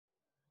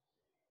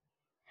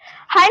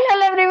Hi and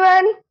hello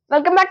everyone.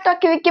 Welcome back to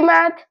Akki-Vikki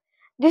Math.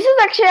 This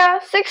is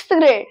Akshaya, 6th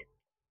grade.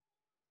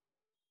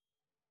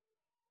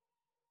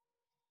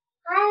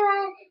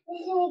 Hi,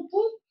 this is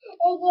Vicky,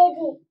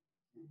 AKG.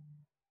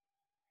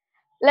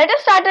 Let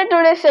us start our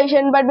today's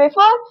session, but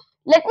before,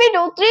 let me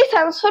do 3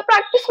 sums for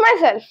practice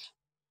myself.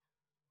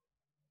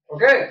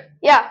 Okay.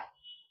 Yeah.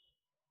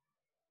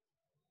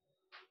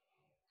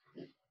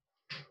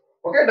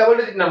 Okay, double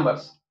digit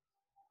numbers.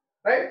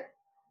 Right?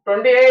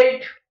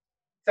 28,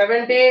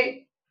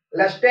 70,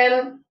 less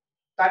 10,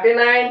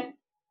 39,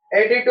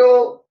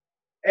 82,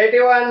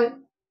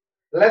 81,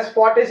 less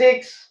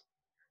 46,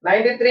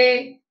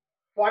 93,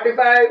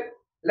 45,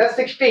 less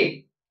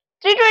 60.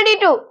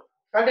 322.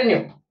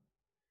 Continue.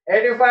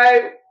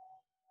 85,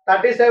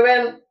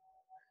 37,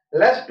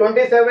 less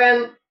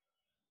 27,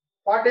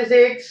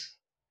 46,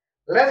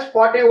 less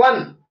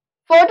 41.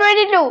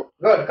 422.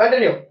 Good.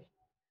 Continue.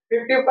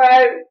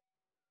 55,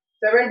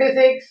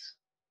 76,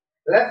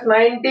 less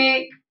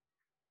 90,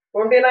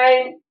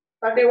 29,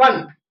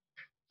 31.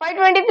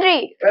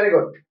 523. Very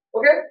good.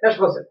 Okay, next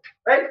question.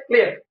 Right?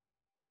 Clear.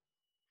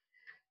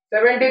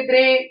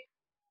 73,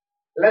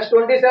 less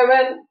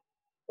 27,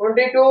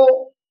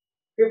 22,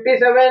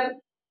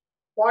 57,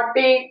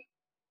 40,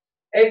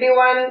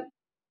 81,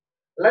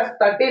 less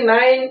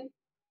 39,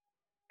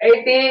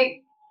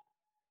 80,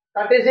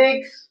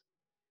 36,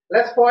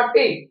 less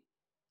 40.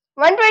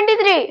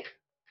 123.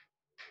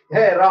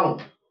 Hey,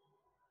 wrong.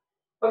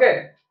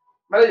 Okay,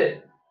 manage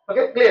it.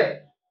 Okay, clear.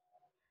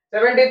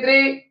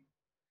 73,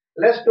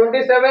 less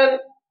 27,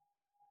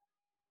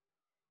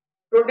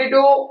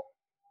 22,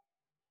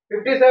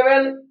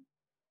 57,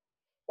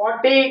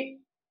 40,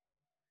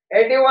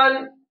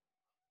 81,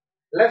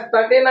 less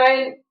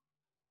 39,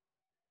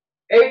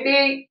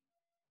 80,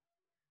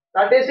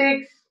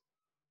 36,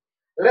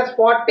 less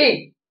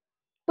 40.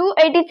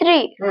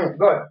 283.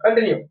 Good.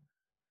 Continue.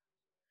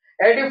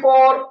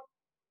 84,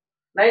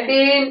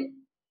 19,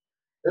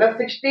 less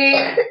 60,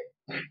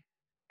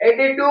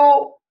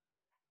 82,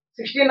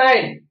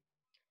 69.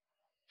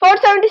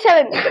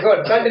 477.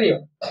 Good. Continue.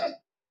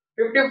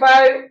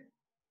 55,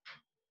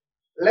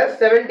 less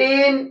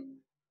 17,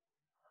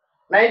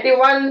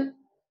 91,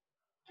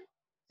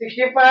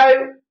 65,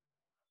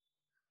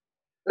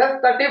 less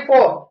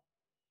 34.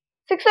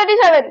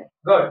 637.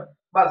 Good.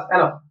 Bas,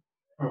 enough.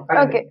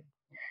 Continue. Okay.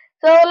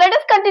 So let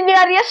us continue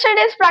our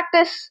yesterday's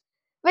practice,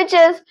 which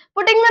is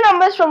putting the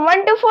numbers from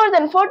 1 to 4,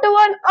 then 4 to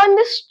 1 on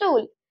this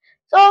tool.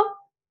 So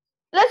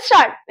let's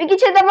start. Vicky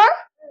Chedama,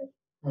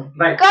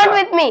 Right. count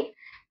with me.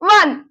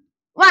 1,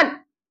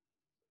 1.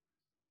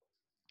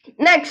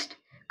 Next,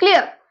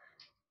 clear.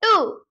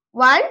 2,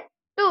 1,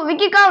 2.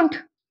 Vicky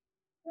count.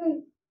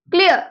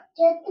 Clear.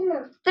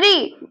 Chetna.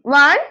 3,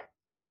 1,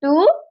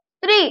 2,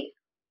 3.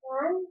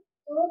 1,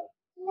 2,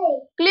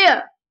 3.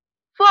 Clear.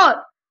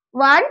 4,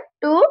 1,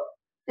 2,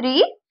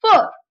 3,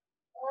 4.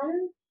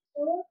 1,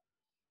 2,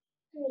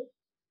 3.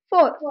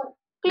 4. 4.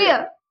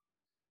 Clear.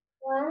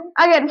 1,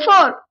 Again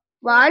 4.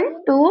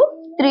 1, 2,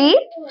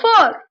 3,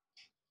 4.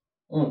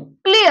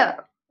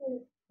 Clear.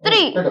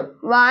 3,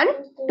 1,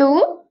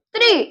 2,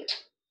 3.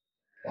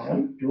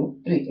 1,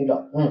 2,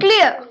 3.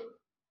 Clear.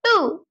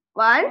 2,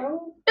 1,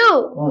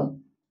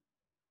 2.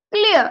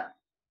 Clear.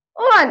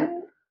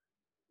 1.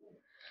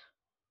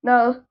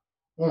 Now,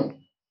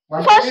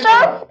 first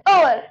round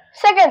over.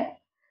 Second.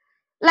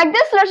 Like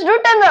this, let's do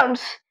 10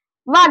 rounds.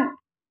 1,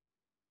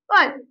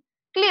 1.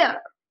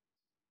 Clear.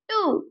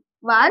 2,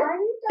 1,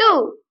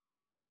 2.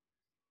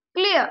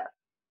 Clear.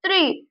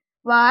 3,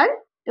 1,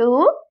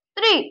 2,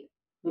 3.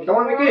 Come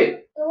on,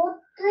 Vicky. 2,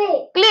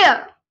 3.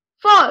 Clear.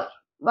 4,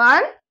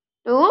 1,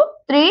 2,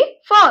 3,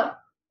 4.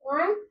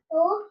 1,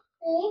 2,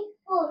 3,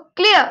 4.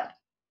 Clear.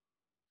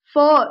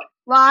 4,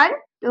 1,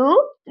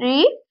 2,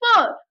 3,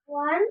 4.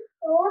 1,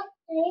 2,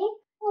 3,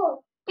 4.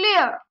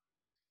 Clear.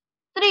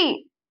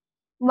 3,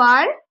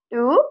 1,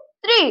 2,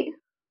 3.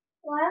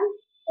 1,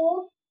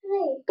 2,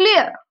 3.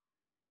 Clear.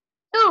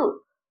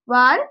 2,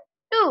 1,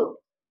 2.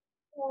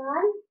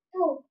 1,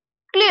 2.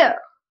 Clear.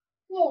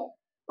 Clear.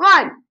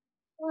 1.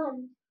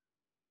 1.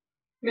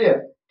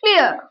 Clear.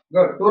 Clear.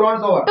 Good. 2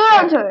 rounds over. 2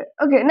 rounds over.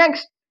 Okay,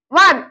 next.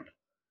 1.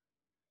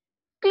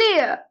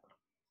 Clear.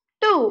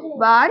 2,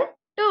 1,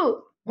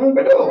 2. 1,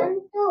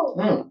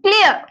 2.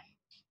 Clear.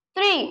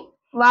 3,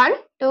 1,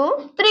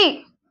 2,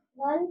 3.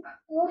 1,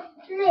 2,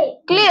 3.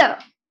 Clear.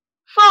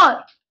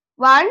 4,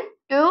 1,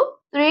 2,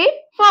 3,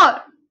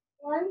 4.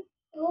 1,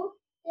 2,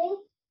 3,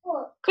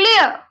 4.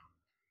 Clear.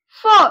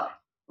 4,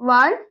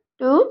 1,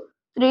 2,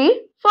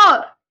 3,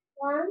 4.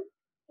 1,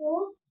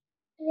 2,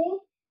 3,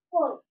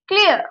 4.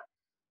 Clear.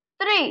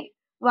 3,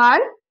 1,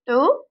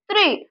 2,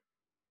 3.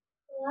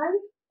 1,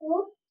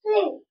 2,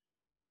 3.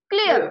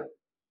 Clear.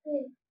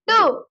 3.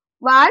 2,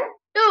 1,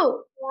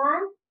 2.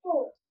 1,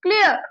 2.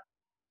 Clear.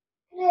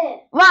 Clear.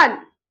 1.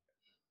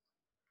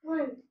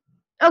 1.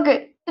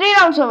 Okay, 3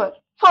 rounds over.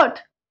 Fourth.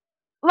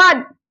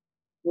 1.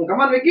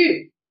 Come on,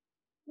 Vicky.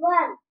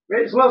 1.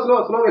 Wait, slow.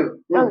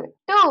 Okay.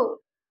 2,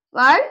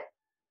 1,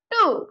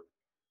 2.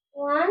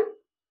 1,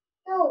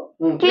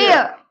 2.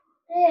 Clear.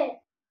 Clear.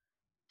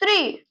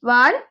 3.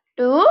 1,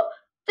 2,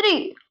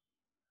 3.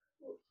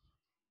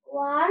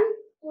 1,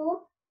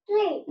 2,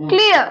 3.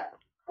 Clear.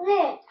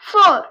 Clear.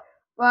 4.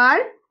 1,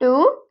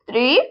 2,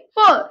 3,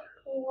 4.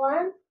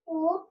 1,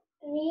 2,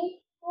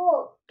 3,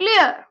 4.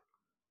 Clear.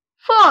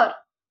 4.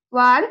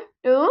 1,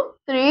 2,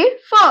 3,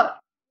 4.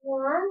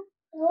 1,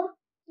 2,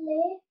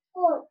 3,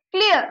 4.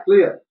 Clear.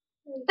 Clear.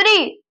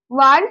 3.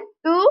 1,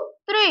 2,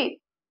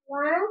 3.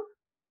 1,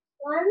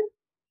 1,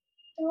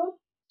 2,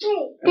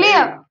 3.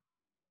 Clear.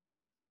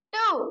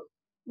 2.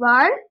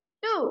 1,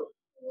 2.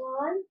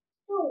 1,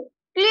 2.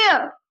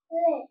 Clear.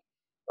 Clear.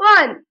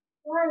 1.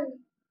 1.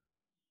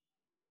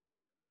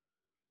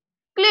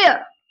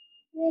 Clear.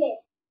 Clear.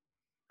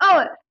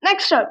 Over.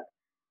 Next one.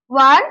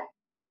 1.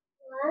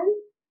 1.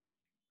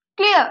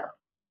 Clear.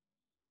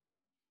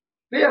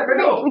 Clear.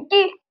 Petu.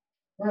 Vicky.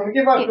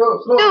 Vicky first.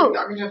 Slow. Two.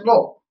 Akki,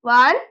 slow.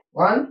 1,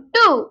 1.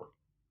 2.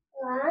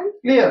 1,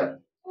 Clear.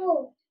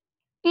 2.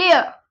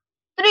 Clear.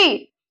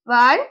 3.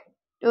 1,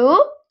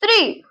 2,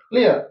 3.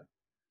 Clear.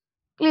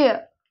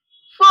 Clear.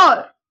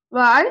 4.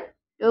 1,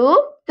 2,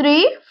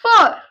 3,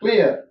 4.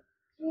 Clear.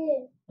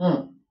 Clear.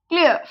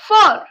 Clear.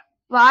 4.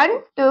 1,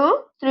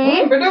 2,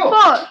 3, Petu.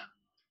 4.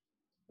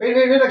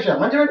 Wait, Akshay.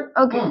 Manju, wait.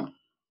 Okay. 1,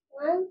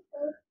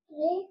 2,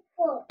 3,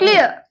 4.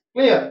 Clear.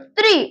 Clear.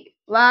 3.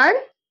 1,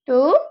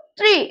 2,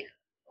 3.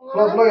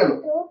 Slow,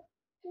 yellow. 1, 2,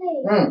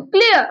 3.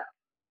 Clear.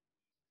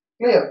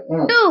 Clear.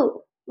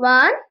 2.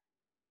 1,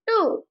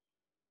 2.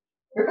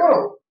 Petu.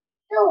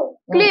 2.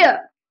 Clear.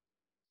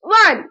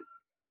 1.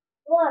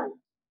 1.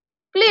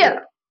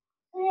 Clear.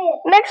 Clear.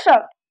 Next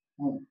one.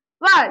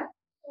 1.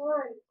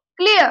 1.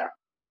 Clear.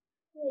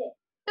 Clear.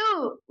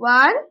 2.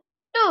 1,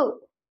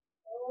 2.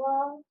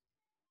 1.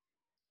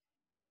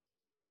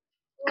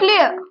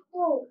 Clear.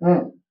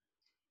 2.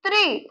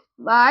 3.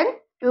 1,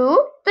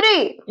 2,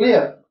 3.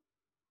 Clear.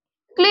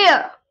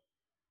 Clear.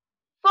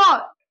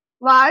 4.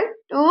 1,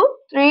 2,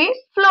 3,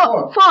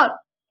 4. 4.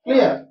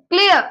 Clear.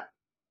 Clear.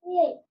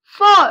 Clear.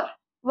 4.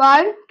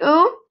 1,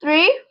 2,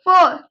 3,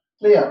 4.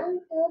 Clear. 1,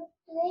 2,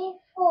 3,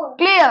 4.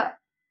 Clear.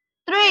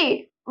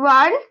 3.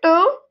 1,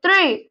 2,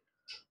 3.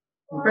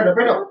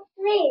 Petu.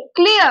 3.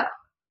 Clear.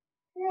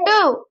 Clear.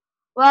 2.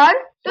 1,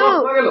 2.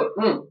 Slow, yellow.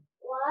 1,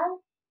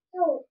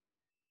 2.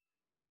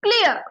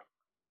 Clear.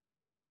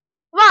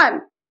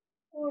 1.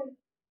 1.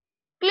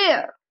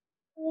 Clear.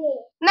 Clear.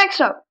 Next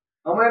one.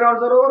 How many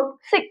rounds are over?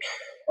 6.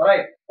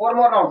 Alright. 4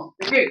 more rounds.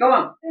 Vicky, come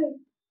on.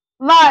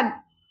 1.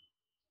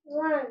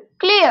 1.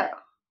 Clear.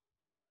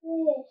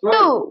 Clear.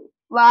 Slow. 2.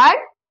 1,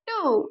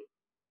 2.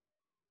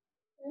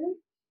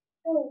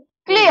 2.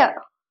 Clear.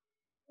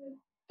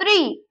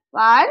 3.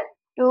 1,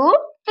 2,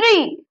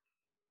 3.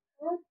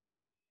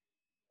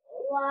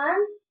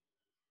 1,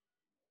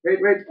 Wait.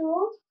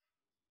 2,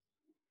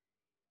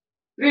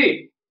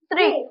 3.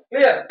 3.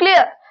 Clear.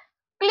 Clear.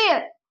 Clear.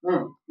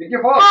 Vicky,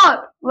 4.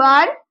 4.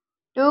 1,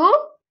 2,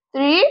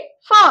 3,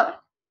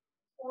 4.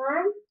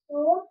 1,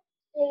 2,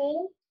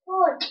 3,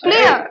 4.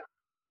 Clear.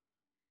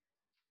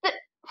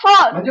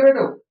 4. Manju,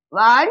 Petu.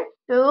 1,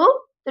 2,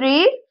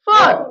 3,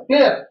 4.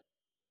 Clear.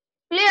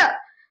 Clear.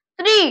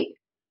 3.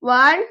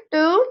 1,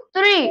 2,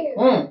 3.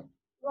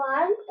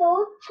 1,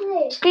 2,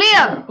 3.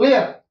 Clear.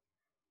 Clear.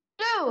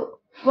 2.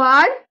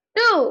 1,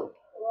 2.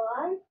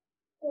 1,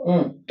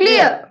 2.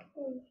 Clear.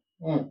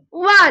 1.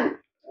 1.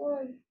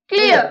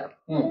 Clear.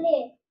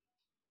 Clear.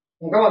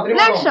 Come on, 3 more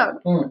Next rounds.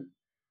 1.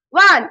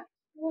 1.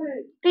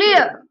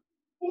 Clear.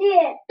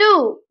 Clear.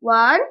 2.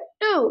 1,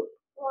 2.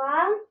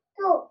 1,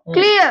 2.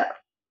 Clear.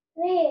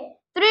 Clear.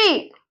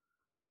 3.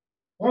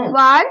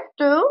 1,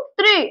 2,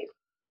 3.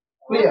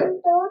 Clear.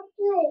 1, 2,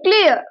 3.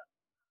 Clear.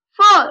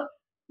 4.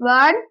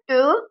 1,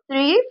 2,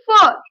 3,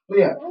 4.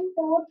 Clear. 1,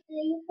 2,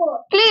 3, 4.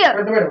 Clear.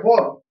 Wait,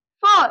 4.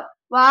 4.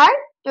 1,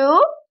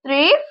 2,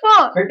 3,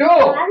 4. Petu.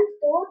 1,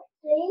 2,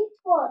 3,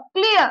 4.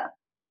 Clear.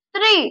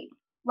 3.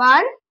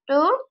 1,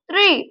 2,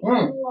 3.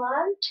 1,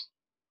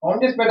 On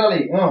this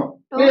pedally.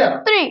 2,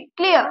 Clear. 3.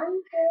 Clear.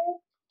 1,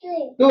 2,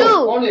 3. 2.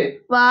 Two. Only.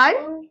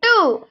 1,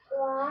 2.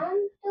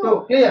 1,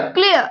 2. Clear.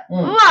 Clear.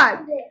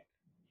 1.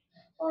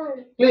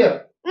 1.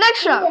 Clear.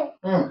 Next one.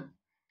 Clear.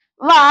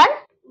 1.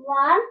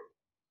 1.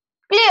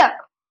 Clear.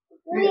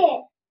 Clear.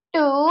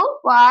 2,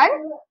 1,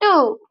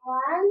 2.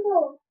 1,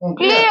 2.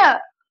 Clear.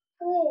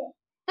 Clear.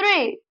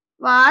 3.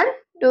 1,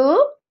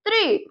 2,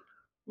 3.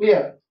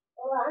 Clear.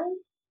 1,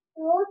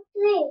 2,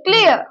 3.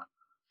 Clear.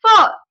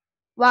 4.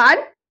 1,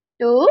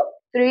 2,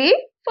 3,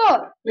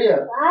 4.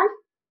 Clear. 1,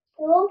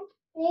 2,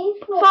 3,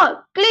 4.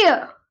 4.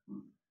 Clear.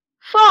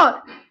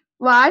 4.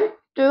 1,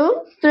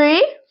 2,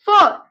 3,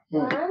 4.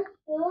 1,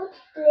 2,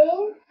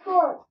 3,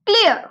 4.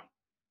 Clear.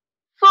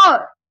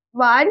 4.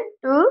 1,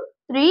 2,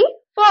 3,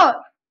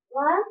 4.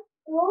 1,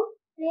 2,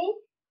 3,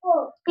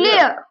 4.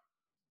 Clear.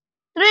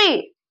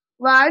 3.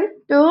 1,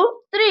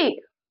 2,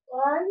 3.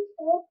 1,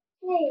 2,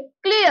 3.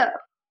 Clear.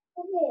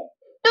 Clear.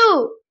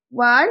 2.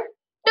 1,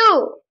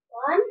 2.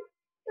 1,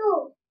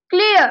 2.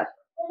 Clear.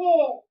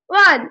 Clear.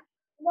 1.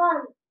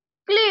 1.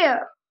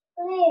 Clear.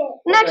 Clear.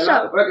 Next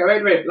one.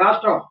 Okay, wait.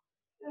 Last round.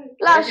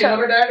 Last Vicky, one.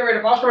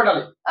 wait. Fast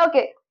pedally.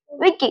 Okay.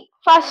 Vicky,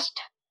 first.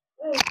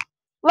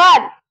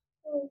 1.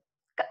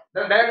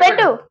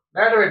 Pettu.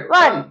 Pettu.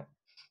 1.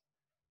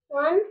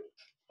 1.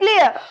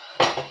 Clear.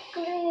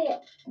 Clear.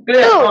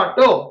 Clear.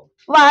 Two. 2.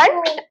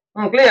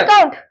 1. Clear.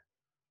 Count.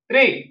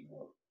 3.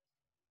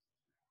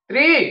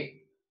 3.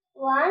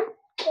 1,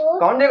 2,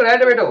 Counting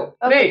right away. 2.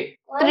 3.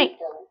 1, 3. 2,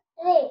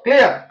 3.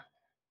 Clear.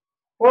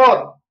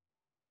 4.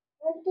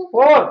 1, 2,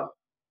 4.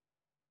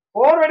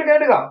 4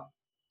 ready go.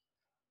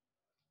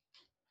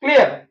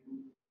 Clear.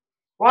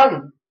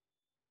 1.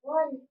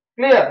 1.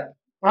 Clear.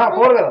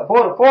 4 కదా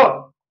 4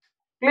 4.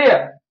 Clear.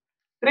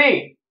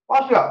 3.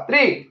 Fast go.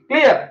 3.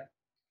 Clear.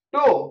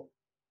 2.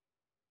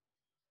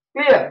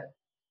 Clear.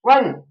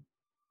 1.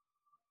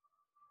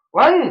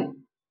 1.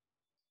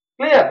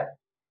 Clear.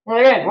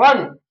 Again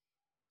 1.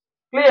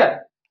 Clear.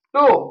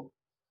 2.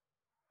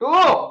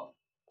 2.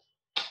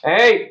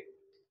 Hey.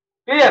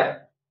 Clear.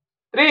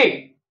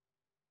 3.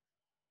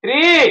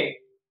 3.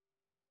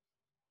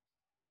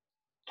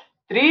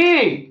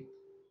 3.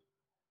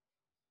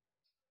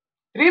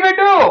 3 by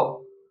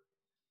 2.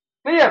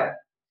 Clear.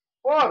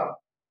 4.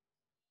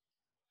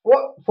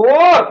 4.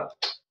 4.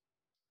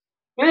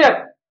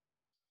 Clear.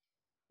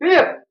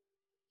 Clear.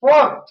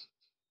 4.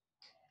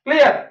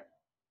 Clear.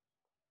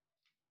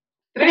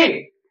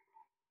 3.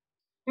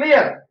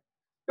 Clear.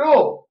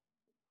 2.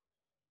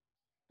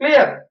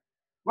 Clear.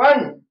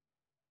 1.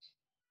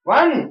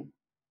 1.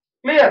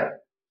 Clear.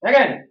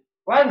 Again.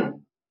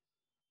 1.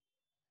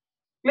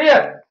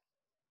 Clear.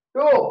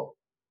 2.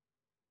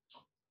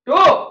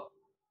 2.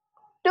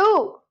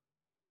 2.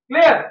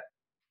 Clear.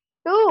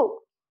 2.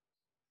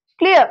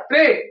 Clear.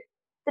 3.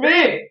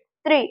 3.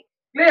 3.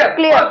 Clear.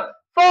 Clear.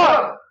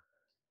 4.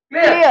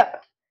 Clear. Clear.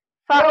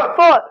 4.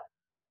 4.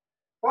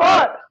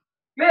 4.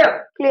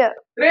 Clear. Clear.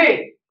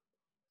 3.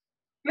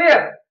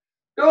 Clear.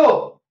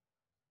 2.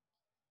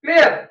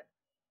 Clear.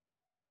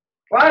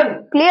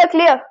 1. Clear.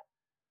 Clear.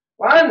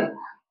 1.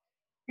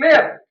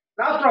 Clear.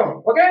 Last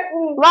round. Okay?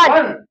 1.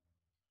 1.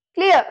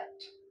 Clear.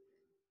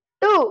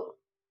 2.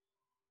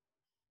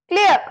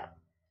 Clear.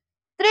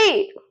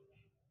 3.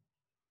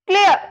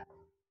 Clear.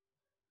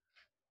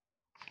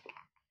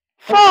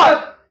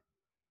 4.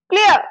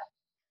 Clear.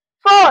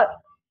 4.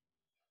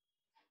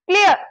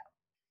 Clear.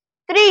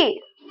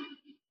 3.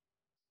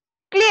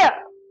 Clear.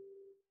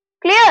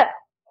 Clear.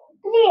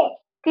 Clear.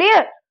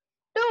 Clear.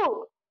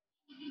 2.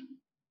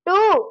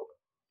 2.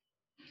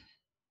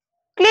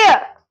 Clear.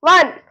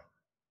 1.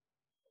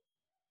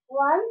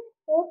 1,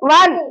 2,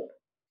 1. 3.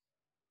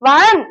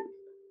 1.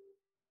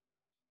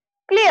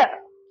 Clear.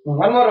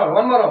 One more round.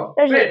 One more round.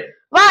 Speed.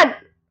 1.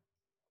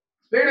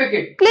 Speed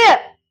Vicky. Clear.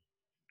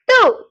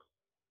 2.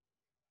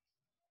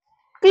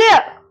 Clear.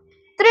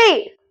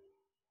 3.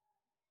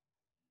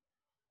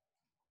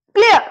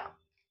 Clear.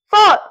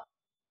 4.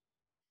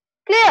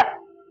 Clear.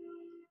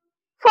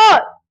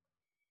 4.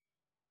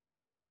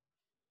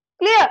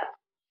 Clear.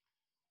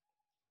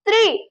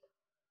 3.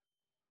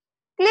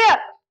 Clear.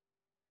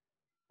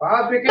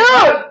 Fast Vicky. 2.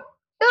 Fast.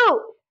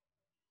 2.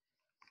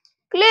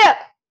 Clear.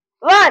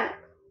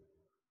 1.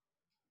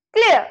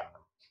 Clear.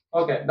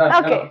 Okay.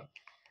 Done. Okay.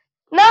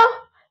 Now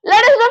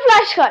let us do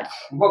flashcards.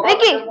 Go, go,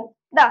 Vicky, go.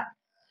 da.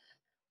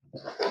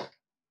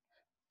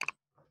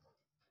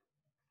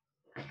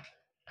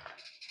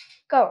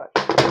 Come on.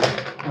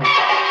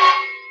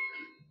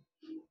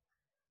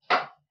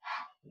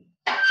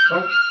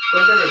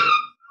 Continue.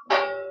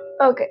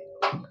 Okay.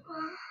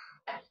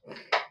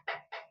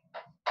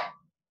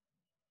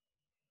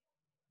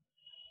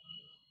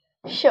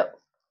 Sure.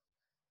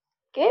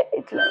 Okay,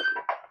 it's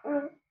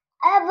like.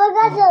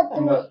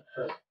 Abacus.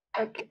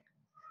 Okay.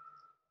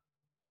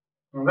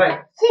 Right.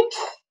 6.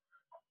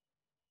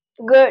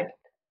 Good.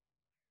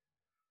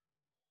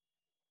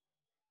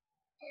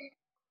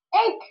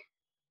 8.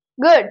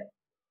 Good.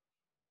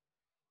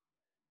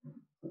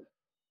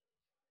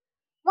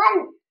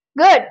 1.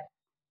 Good.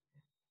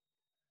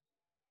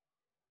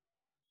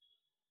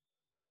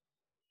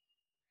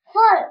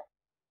 4.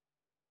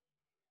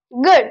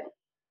 Good.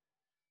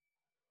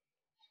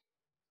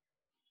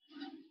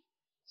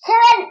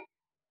 7.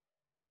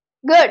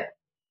 Good.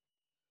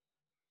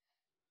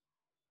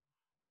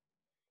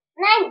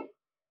 9.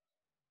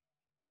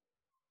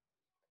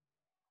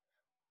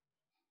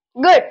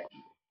 Good.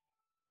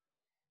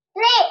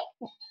 3.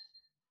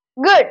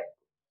 Good.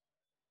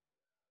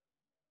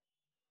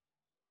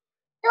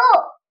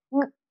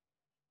 2.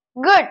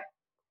 Good.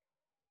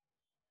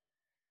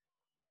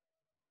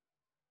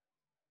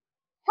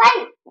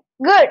 5.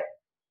 Good.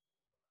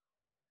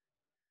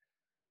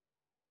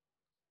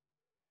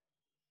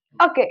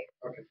 Okay.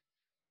 Okay.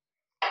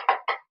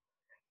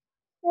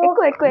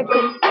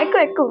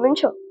 ఎక్కువ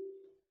నించో.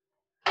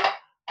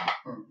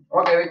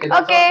 Okay, Vicky.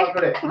 That's Okay. all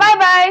for today. Bye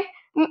bye.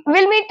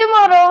 We'll meet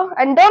tomorrow.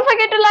 And don't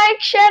forget to like,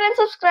 share, and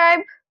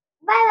subscribe.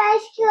 Bye bye,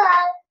 school.